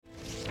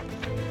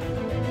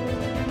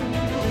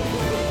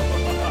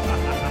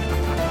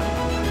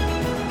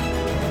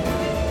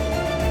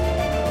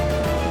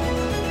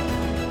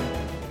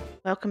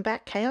Welcome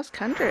back, Chaos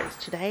Conjurers.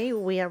 Today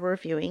we are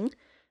reviewing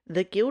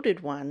The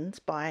Gilded Ones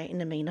by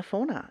Namina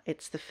Fauna.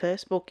 It's the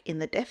first book in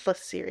the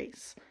Deathless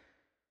series.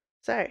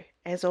 So,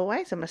 as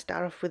always, I'm going to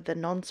start off with the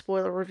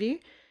non-spoiler review,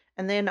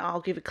 and then I'll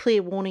give a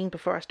clear warning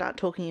before I start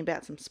talking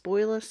about some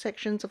spoiler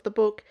sections of the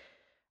book.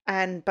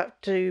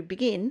 But to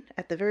begin,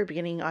 at the very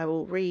beginning, I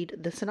will read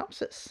the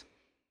synopsis.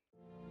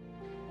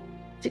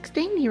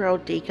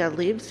 16-year-old Dika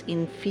lives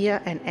in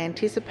fear and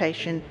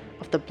anticipation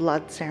of the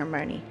blood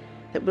ceremony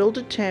that will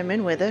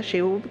determine whether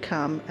she will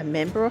become a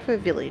member of her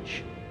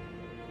village.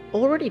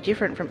 Already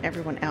different from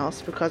everyone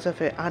else because of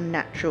her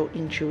unnatural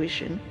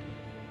intuition,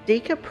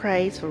 Dika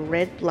prays for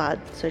red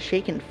blood so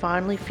she can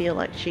finally feel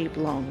like she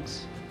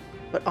belongs.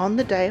 But on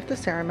the day of the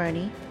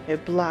ceremony, her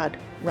blood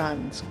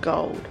runs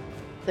gold,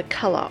 the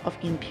colour of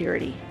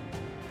impurity.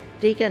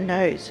 Dika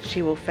knows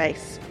she will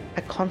face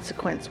a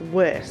consequence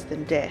worse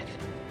than death.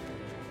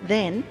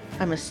 Then,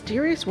 a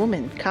mysterious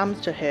woman comes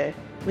to her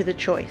with a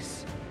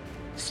choice: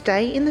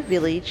 stay in the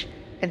village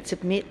and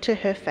submit to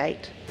her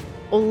fate,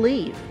 or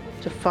leave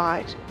to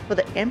fight for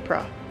the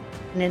Emperor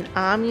and an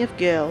army of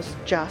girls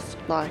just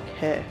like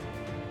her.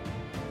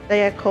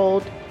 They are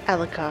called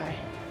Alakai,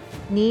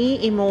 near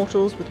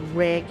immortals with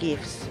rare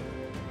gifts,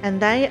 and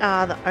they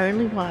are the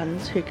only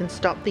ones who can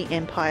stop the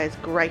Empire's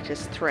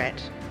greatest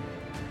threat.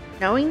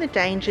 Knowing the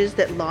dangers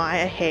that lie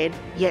ahead,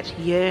 yet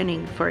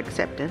yearning for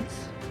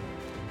acceptance,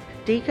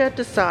 Dika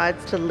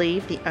decides to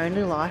leave the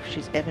only life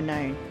she's ever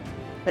known.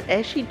 But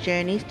as she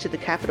journeys to the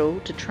capital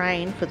to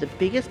train for the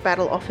biggest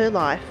battle of her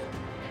life,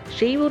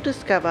 she will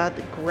discover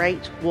the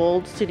great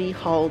walled city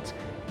holds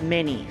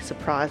many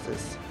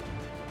surprises.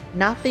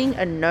 Nothing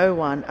and no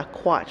one are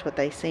quite what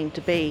they seem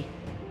to be,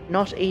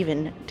 not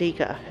even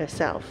Dika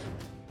herself.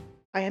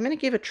 I am going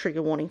to give a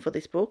trigger warning for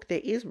this book.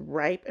 There is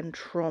rape and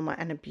trauma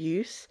and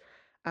abuse,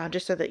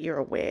 just so that you're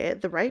aware.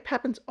 The rape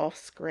happens off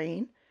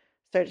screen,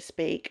 so to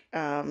speak.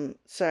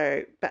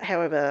 But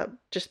however,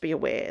 just be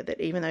aware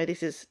that even though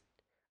this is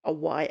a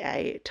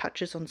YA, it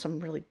touches on some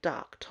really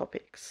dark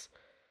topics.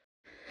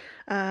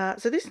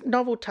 So this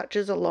novel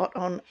touches a lot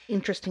on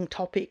interesting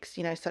topics,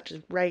 such as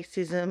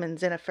racism and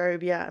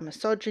xenophobia and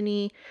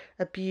misogyny,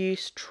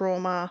 abuse,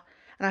 trauma.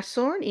 And I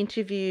saw an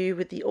interview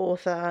with the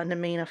author,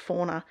 Namina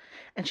Fauna,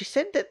 and she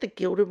said that The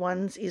Gilded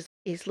Ones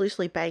is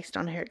loosely based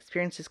on her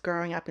experiences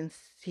growing up in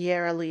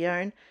Sierra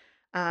Leone,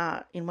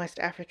 in West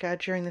Africa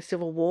during the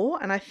Civil War.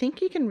 And I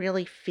think you can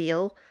really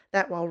feel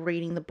that while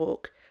reading the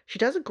book. She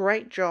does a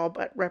great job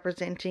at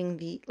representing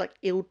the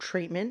ill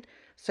treatment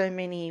so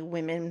many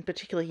women,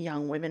 particularly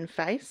young women,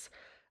 face.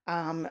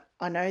 I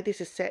know this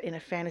is set in a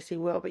fantasy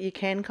world, but you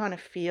can kind of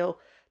feel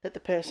that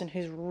the person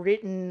who's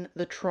written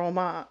the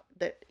trauma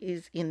that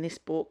is in this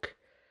book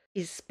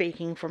is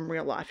speaking from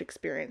real life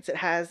experience.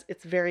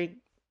 It's very,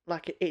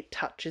 it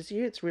touches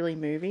you. It's really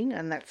moving,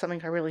 and that's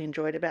something I really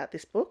enjoyed about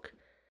this book.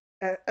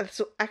 That's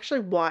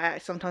actually why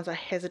sometimes I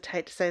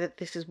hesitate to say that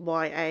this is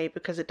YA,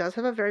 because it does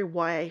have a very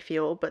YA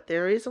feel, but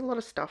there is a lot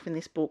of stuff in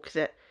this book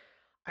that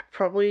I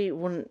probably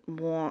wouldn't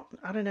want.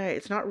 I don't know,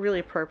 it's not really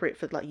appropriate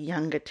for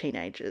younger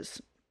teenagers.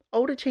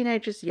 Older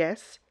teenagers,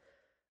 yes,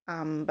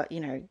 but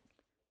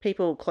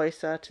people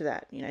closer to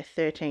that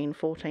 13,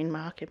 14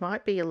 mark, it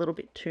might be a little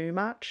bit too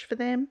much for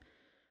them.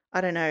 I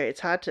don't know,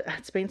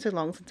 it's been so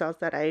long since I was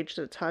that age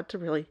that it's hard to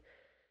really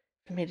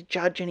for me to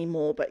judge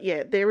anymore. But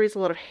yeah, there is a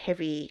lot of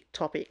heavy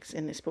topics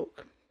in this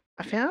book.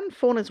 I found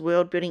Fauna's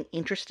world building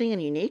interesting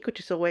and unique, which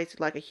is always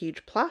a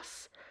huge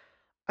plus.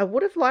 I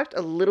would have liked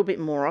a little bit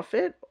more of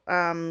it.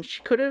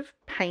 She could have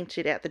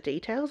painted out the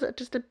details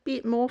just a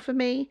bit more for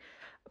me,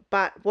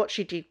 but what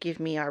she did give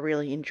me I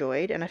really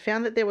enjoyed, and I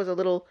found that there was a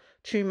little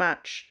too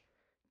much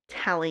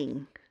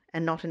telling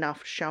and not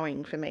enough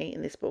showing for me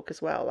in this book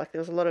as well. There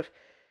was a lot of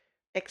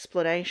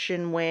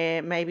explanation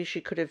where maybe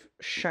she could have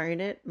shown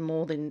it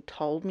more than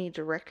told me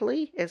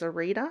directly as a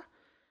reader.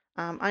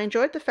 I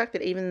enjoyed the fact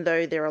that even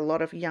though there are a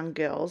lot of young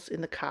girls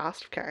in the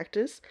cast of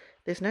characters,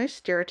 there's no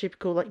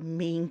stereotypical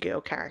mean girl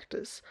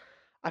characters.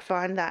 I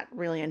find that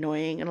really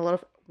annoying in a lot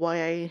of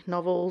YA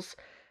novels,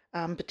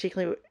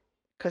 particularly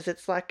because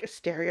it's a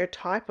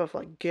stereotype of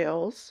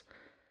girls.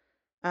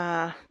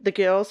 The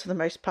girls, for the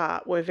most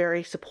part, were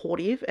very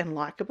supportive and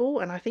likable,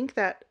 and I think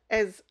that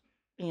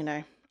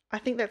I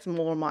think that's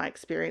more my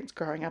experience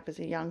growing up as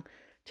a young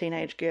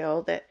teenage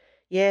girl, that,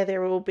 yeah,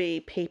 there will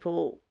be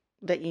people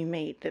that you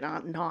meet that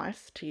aren't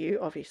nice to you,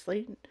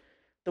 obviously.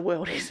 The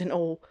world isn't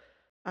all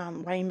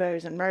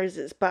rainbows and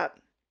roses, but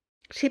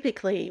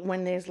typically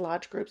when there's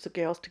large groups of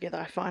girls together,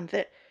 I find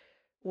that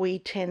we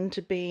tend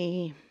to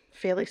be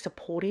fairly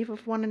supportive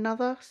of one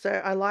another. So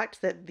I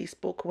liked that this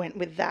book went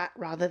with that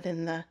rather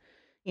than the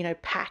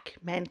pack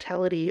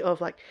mentality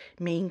of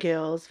mean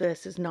girls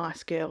versus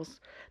nice girls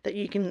that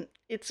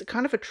it's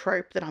kind of a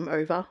trope that I'm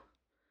over.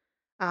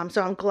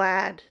 So I'm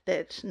glad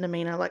that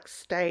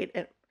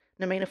Namina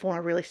Namina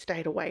Fauna really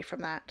stayed away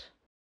from that.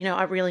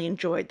 I really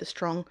enjoyed the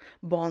strong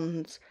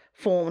bonds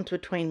formed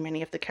between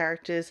many of the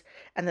characters,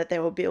 and that they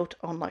were built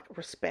on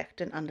respect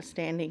and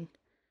understanding.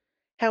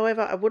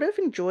 However, I would have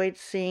enjoyed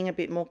seeing a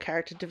bit more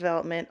character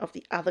development of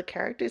the other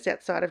characters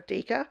outside of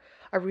Dika.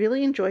 I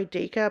really enjoy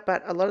Dika,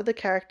 but a lot of the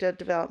character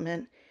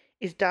development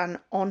is done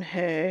on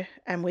her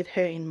and with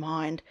her in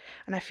mind.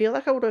 And I feel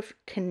like I would have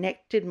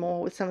connected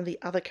more with some of the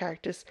other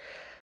characters.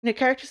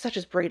 Characters such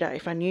as Brita,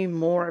 if I knew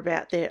more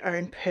about their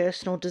own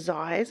personal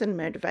desires and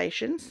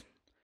motivations.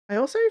 I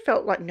also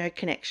felt like no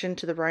connection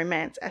to the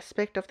romance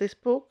aspect of this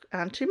book.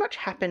 Too much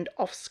happened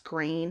off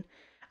screen,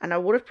 and I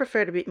would have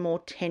preferred a bit more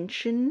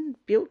tension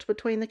built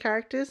between the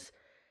characters.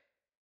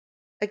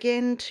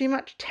 Again, too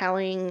much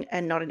telling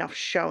and not enough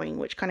showing,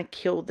 which kind of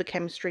killed the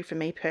chemistry for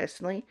me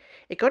personally.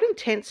 It got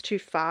intense too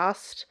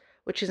fast,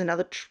 which is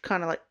another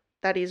kind of like,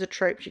 that is a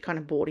trope she kind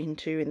of bought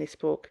into in this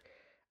book.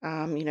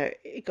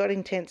 It got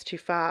intense too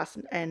fast,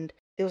 and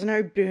there was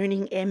no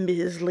burning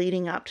embers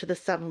leading up to the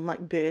sudden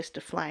like burst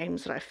of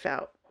flames that I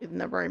felt in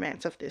the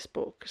romance of this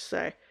book.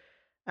 So,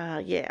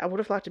 I would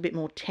have liked a bit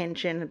more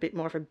tension, a bit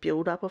more of a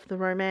build up of the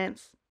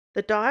romance.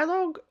 The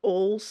dialogue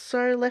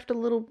also left a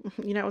little,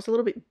 it was a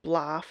little bit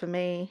blah for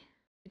me.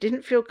 It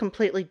didn't feel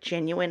completely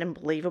genuine and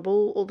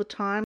believable all the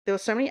time. There were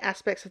so many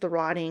aspects of the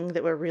writing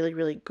that were really,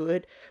 really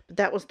good, but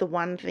that was the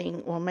one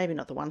thing, well, maybe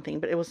not the one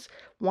thing, but it was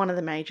one of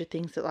the major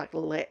things that like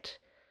let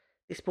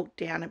this book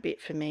down a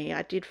bit for me.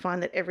 I did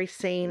find that every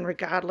scene,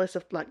 regardless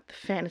of like the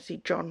fantasy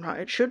genre,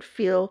 it should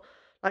feel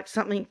like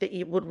something that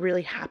it would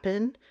really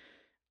happen.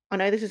 I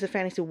know this is a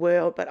fantasy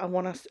world, but I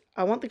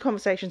want the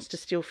conversations to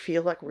still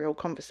feel like real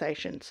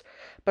conversations.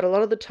 But a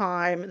lot of the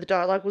time, the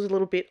dialogue was a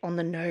little bit on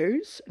the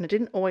nose, and it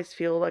didn't always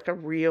feel like a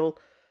real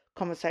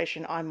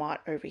conversation I might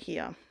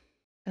overhear.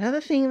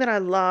 Another thing that I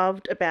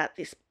loved about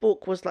this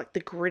book was like the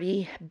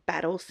gritty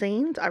battle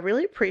scenes. I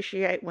really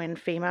appreciate when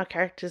female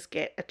characters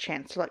get a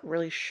chance to like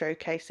really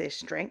showcase their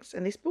strengths,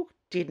 and this book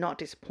did not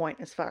disappoint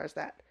as far as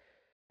that.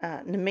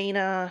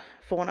 Namina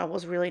Fauna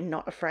was really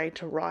not afraid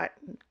to write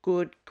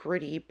good,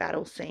 gritty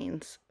battle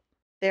scenes.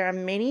 There are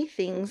many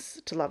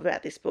things to love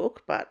about this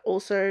book, but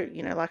also,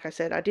 like I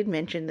said, I did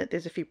mention that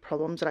there's a few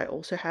problems that I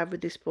also have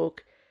with this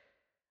book.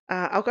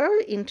 I'll go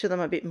into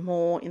them a bit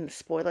more in the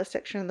spoiler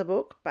section of the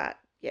book, but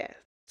yeah.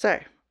 So,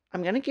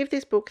 I'm going to give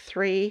this book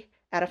 3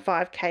 out of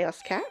 5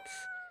 Chaos Cats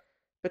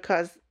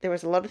because there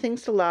was a lot of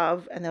things to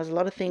love and there was a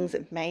lot of things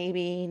that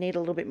maybe need a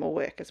little bit more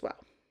work as well.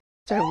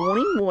 So,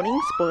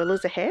 warning,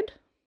 spoilers ahead.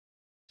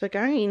 So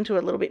going into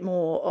a little bit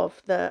more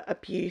of the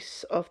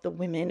abuse of the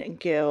women and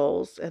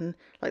girls and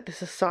like the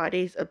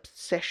society's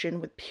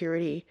obsession with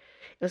purity,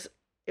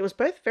 it was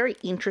both very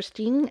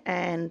interesting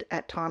and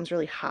at times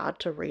really hard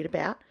to read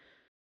about.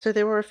 So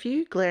there were a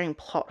few glaring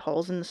plot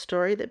holes in the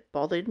story that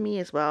bothered me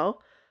as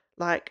well.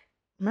 Like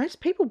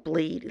most people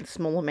bleed in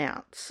small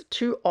amounts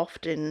too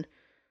often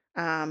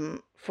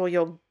for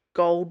your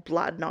gold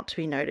blood not to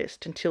be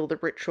noticed until the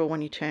ritual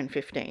when you turn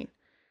 15.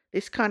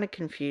 This kind of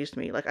confused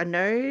me. Like, I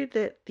know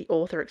that the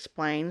author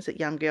explains that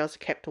young girls are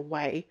kept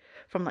away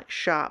from like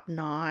sharp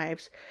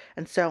knives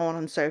and so on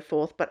and so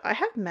forth, but I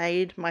have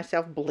made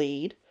myself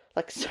bleed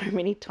like so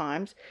many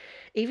times,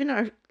 even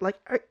if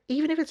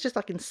it's just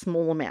like in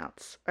small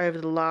amounts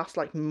over the last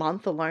like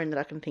month alone that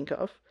I can think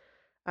of.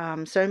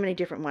 So many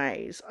different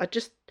ways. I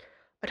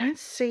don't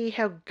see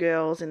how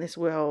girls in this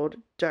world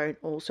don't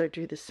also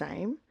do the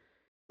same.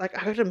 Like,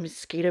 I got a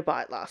mosquito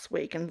bite last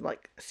week and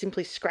like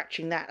simply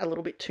scratching that a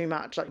little bit too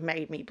much like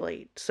made me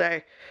bleed. So,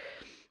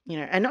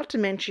 and not to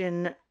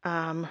mention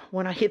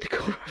when I hit the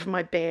corner of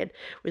my bed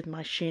with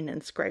my shin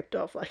and scraped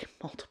off like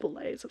multiple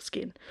layers of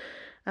skin,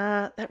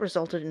 that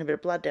resulted in a bit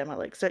of blood down my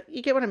leg. So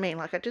you get what I mean?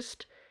 Like, I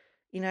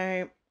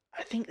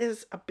think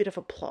there's a bit of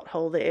a plot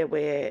hole there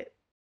where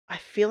I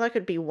feel like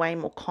it'd be way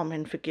more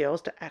common for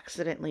girls to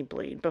accidentally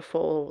bleed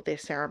before their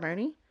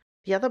ceremony.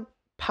 The other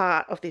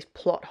part of this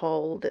plot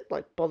hole that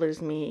like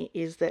bothers me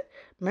is that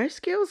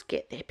most girls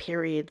get their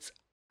periods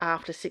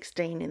after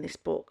 16 in this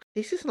book.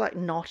 This is like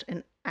not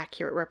an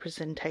accurate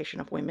representation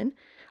of women.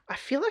 I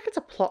feel like it's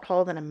a plot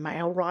hole that a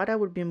male writer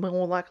would be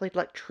more likely to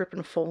like trip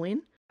and fall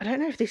in. I don't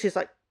know if this is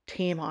like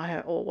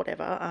TMI or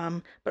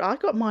whatever, but I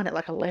got mine at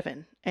like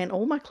 11 and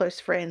all my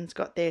close friends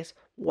got theirs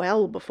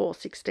well before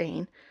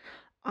 16.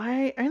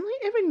 I only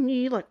ever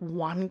knew like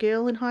one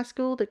girl in high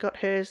school that got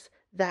hers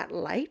that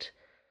late.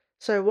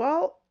 So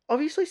while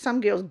obviously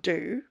some girls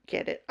do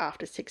get it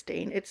after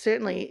 16, it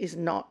certainly is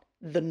not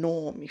the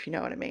norm, if you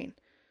know what I mean.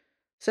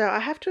 So I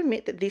have to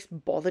admit that this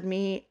bothered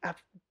me a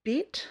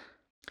bit.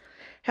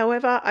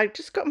 However, I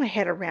just got my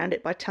head around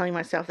it by telling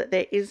myself that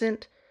this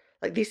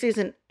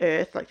isn't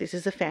Earth, like this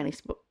is a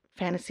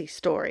fantasy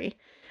story.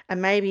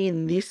 And maybe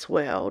in this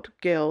world,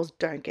 girls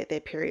don't get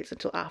their periods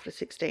until after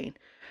 16.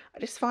 I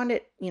just find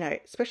it,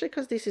 especially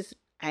because this is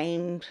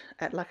aimed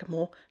at like a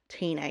more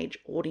teenage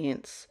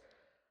audience,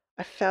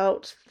 I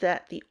felt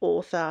that the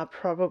author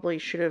probably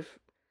should have,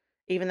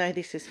 even though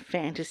this is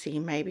fantasy,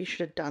 maybe should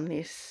have done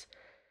this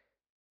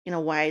in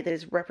a way that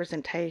is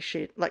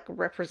representative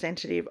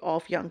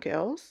of young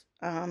girls.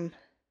 So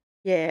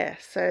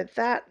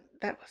that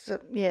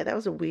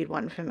was a weird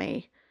one for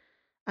me.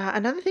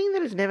 Another thing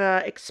that is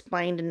never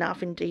explained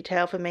enough in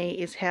detail for me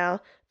is how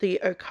the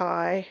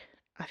Okai,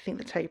 I think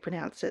that's how you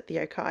pronounce it, the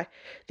Okai,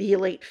 the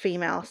elite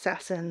female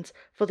assassins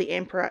for the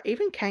Emperor,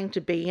 even came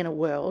to be in a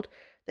world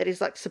that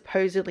is like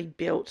supposedly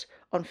built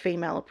on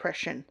female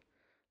oppression.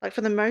 Like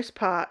for the most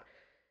part,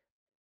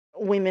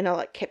 women are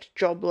like kept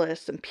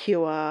jobless and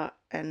pure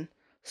and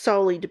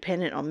solely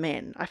dependent on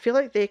men. I feel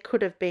like there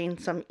could have been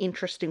some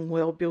interesting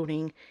world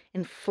building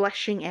in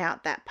fleshing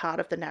out that part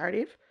of the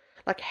narrative.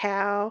 Like,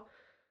 how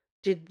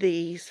did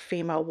these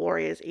female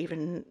warriors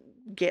even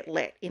get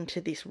let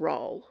into this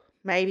role?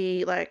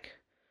 Maybe like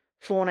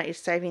Fauna is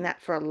saving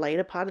that for a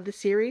later part of the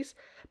series,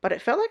 but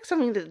it felt like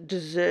something that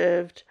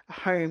deserved a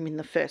home in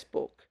the first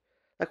book.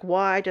 Like,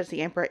 why does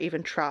the Emperor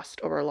even trust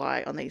or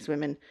rely on these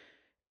women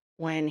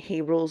when he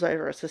rules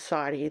over a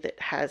society that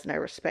has no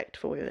respect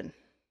for women?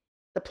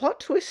 The plot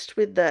twist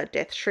with the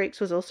death shrieks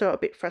was also a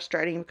bit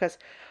frustrating because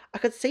I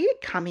could see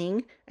it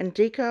coming, and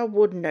Dika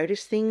would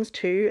notice things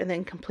too and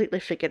then completely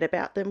forget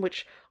about them,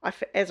 which I,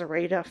 as a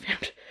reader,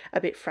 found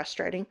a bit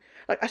frustrating.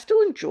 Like, I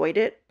still enjoyed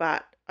it,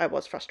 but I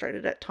was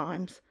frustrated at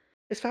times.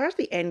 As far as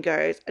the end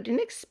goes, I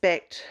didn't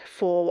expect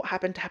for what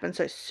happened to happen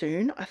so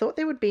soon. I thought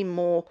there would be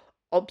more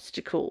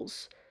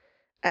obstacles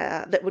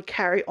that would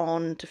carry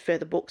on to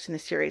further books in the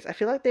series. I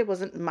feel like there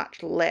wasn't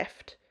much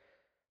left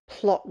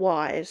plot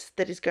wise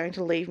that is going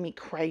to leave me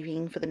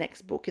craving for the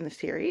next book in the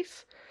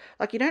series.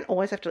 Like, you don't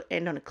always have to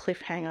end on a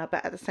cliffhanger,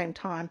 but at the same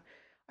time,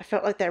 I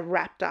felt like they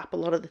wrapped up a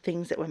lot of the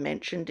things that were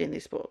mentioned in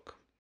this book.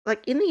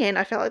 Like, in the end,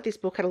 I felt like this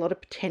book had a lot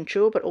of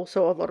potential, but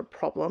also a lot of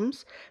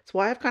problems. That's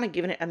why I've kind of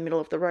given it a middle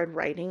of the road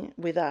rating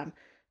with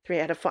 3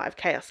 out of 5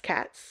 Chaos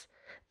Cats.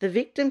 The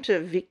victim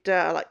to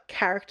Victor like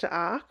character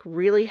arc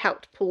really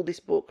helped pull this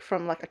book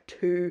from like a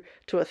 2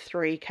 to a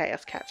 3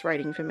 Chaos Cats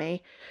rating for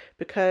me,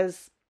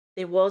 because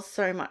there was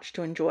so much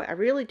to enjoy. I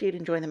really did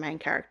enjoy the main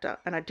character,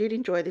 and I did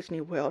enjoy this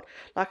new world.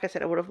 Like I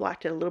said, I would have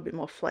liked it a little bit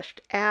more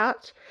fleshed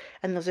out,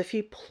 and there's a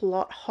few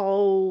plot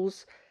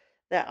holes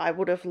that I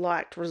would have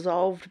liked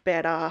resolved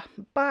better.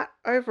 But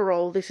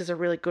overall, this is a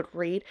really good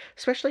read,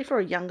 especially for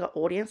a younger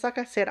audience. Like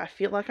I said, I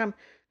feel like I'm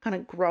kind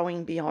of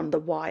growing beyond the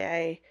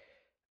YA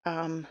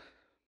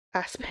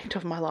aspect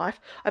of my life.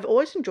 I've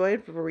always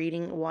enjoyed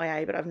reading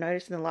YA, but I've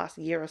noticed in the last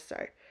year or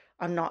so,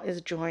 I'm not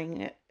enjoying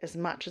it as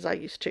much as I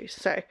used to.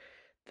 So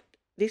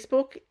this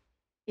book,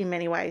 in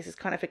many ways, is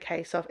kind of a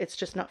case of it's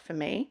just not for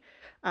me.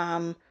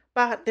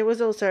 But there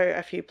was also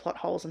a few plot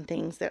holes and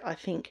things that I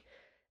think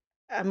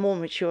a more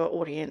mature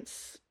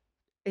audience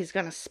is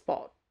going to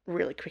spot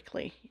really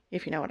quickly,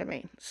 if you know what I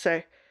mean.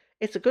 So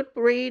it's a good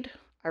read.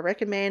 I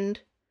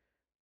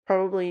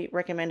probably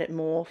recommend it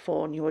more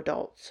for new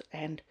adults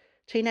and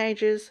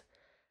teenagers,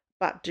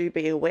 but do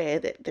be aware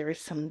that there is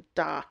some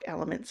dark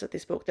elements of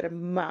this book that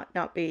might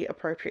not be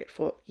appropriate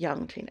for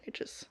young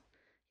teenagers.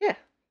 Yeah,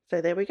 so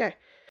there we go.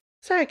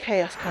 So,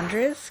 Chaos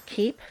Conjurers,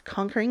 keep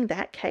conquering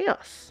that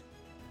chaos.